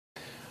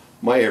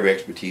My area of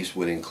expertise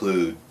would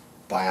include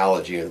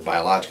biology and the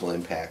biological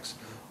impacts,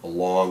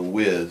 along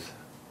with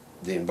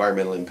the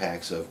environmental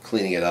impacts of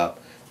cleaning it up,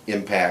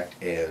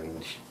 impact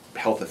and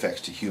health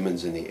effects to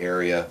humans in the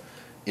area,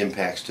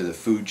 impacts to the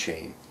food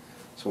chain.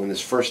 So when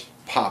this first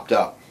popped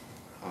up,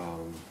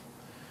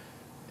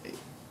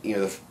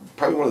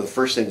 probably one of the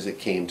first things that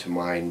came to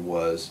mind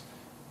was,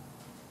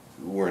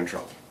 we're in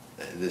trouble.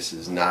 This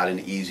is not an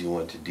easy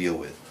one to deal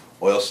with.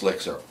 Oil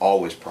slicks are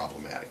always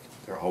problematic.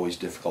 They're always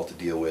difficult to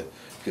deal with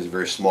because a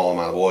very small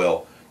amount of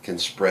oil can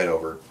spread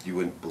over, you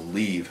wouldn't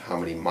believe how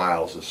many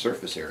miles of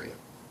surface area.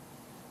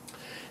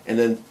 And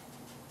then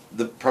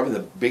probably the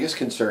biggest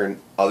concern,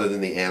 other than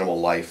the animal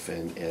life,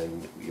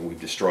 and we've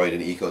destroyed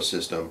an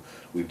ecosystem,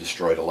 we've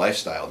destroyed a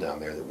lifestyle down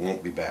there that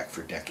won't be back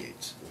for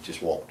decades. It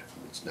just won't.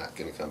 It's not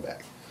going to come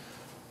back.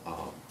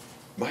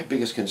 My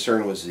biggest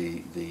concern was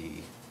the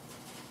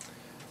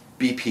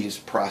BP's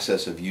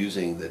process of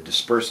using the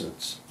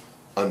dispersants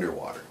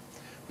underwater.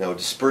 Now, a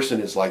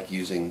dispersant is like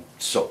using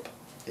soap.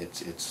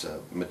 It's a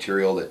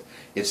material that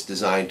it's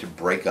designed to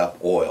break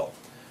up oil.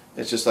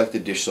 It's just like the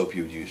dish soap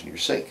you would use in your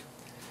sink.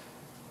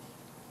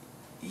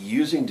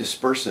 Using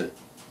dispersant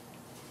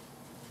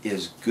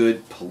is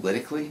good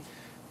politically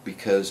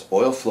because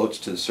oil floats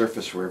to the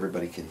surface where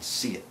everybody can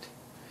see it.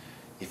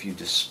 If you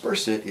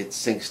disperse it, it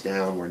sinks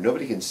down where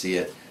nobody can see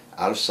it,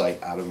 out of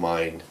sight, out of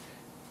mind,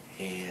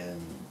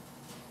 and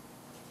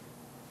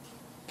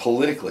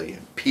politically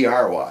and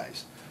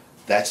PR-wise,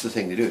 that's the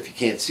thing to do. If you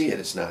can't see it,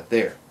 it's not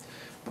there.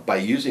 But by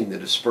using the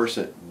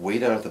dispersant way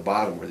down at the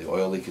bottom where the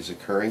oil leak is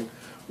occurring,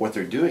 what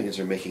they're doing is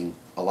they're making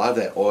a lot of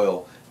that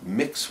oil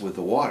mix with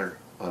the water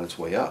on its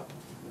way up.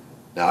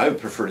 Now, I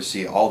would prefer to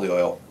see all the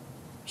oil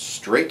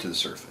straight to the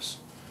surface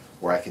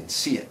where I can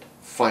see it,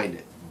 find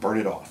it, burn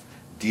it off,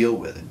 deal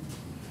with it.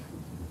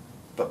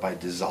 But by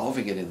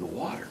dissolving it in the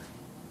water,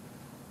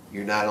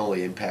 you're not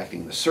only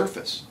impacting the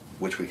surface,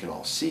 which we can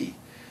all see,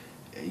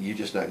 you're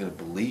just not going to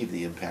believe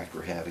the impact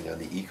we're having on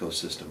the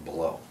ecosystem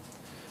below.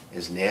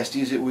 As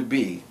nasty as it would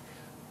be,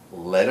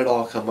 let it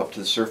all come up to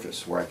the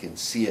surface where I can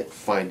see it,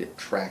 find it,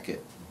 track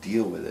it,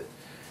 deal with it.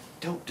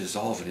 Don't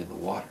dissolve it in the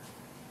water.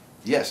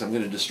 Yes, I'm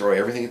going to destroy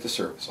everything at the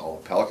surface. All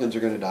the pelicans are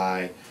going to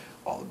die,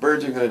 all the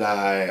birds are going to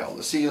die, all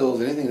the seals,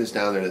 anything that's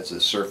down there that's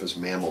a surface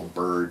mammal,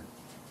 bird,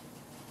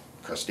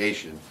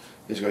 crustacean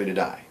is going to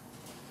die.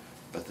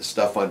 But the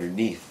stuff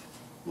underneath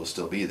will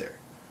still be there.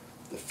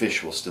 The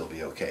fish will still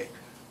be okay.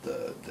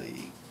 The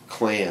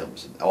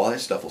clams, and all that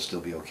stuff will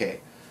still be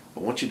okay.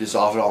 But once you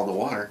dissolve it all in the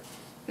water,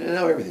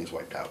 now everything's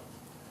wiped out.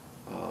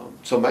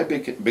 So my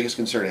biggest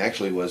concern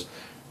actually was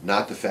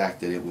not the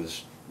fact that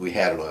we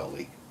had an oil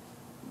leak.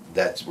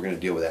 We're going to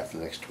deal with that for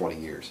the next 20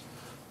 years.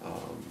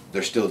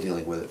 They're still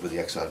dealing with it with the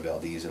Exxon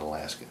Valdez in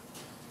Alaska.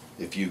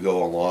 If you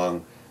go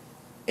along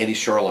any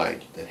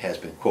shoreline that has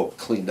been, quote,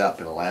 cleaned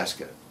up in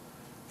Alaska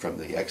from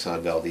the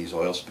Exxon Valdez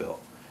oil spill,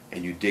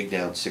 and you dig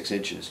down 6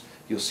 inches,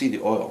 you'll see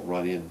the oil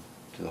run into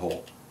the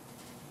hole.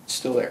 It's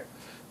still there.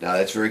 Now,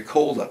 that's very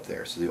cold up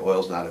there, so the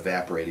oil's not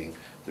evaporating.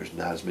 There's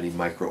not as many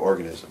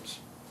microorganisms.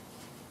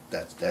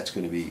 That's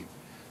going to be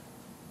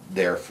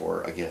there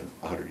for, again,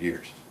 100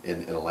 years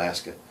in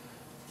Alaska.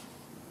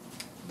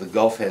 The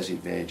Gulf has the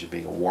advantage of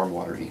being a warm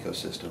water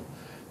ecosystem.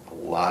 A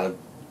lot of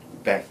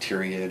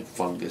bacteria and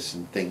fungus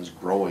and things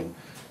growing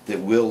that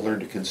will learn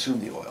to consume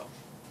the oil.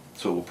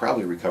 So it will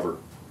probably recover,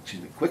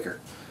 quicker,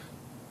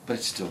 but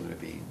it's still going to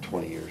be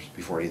 20 years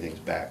before anything's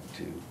back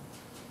to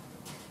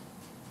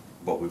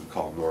what we would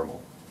call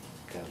normal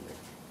down there.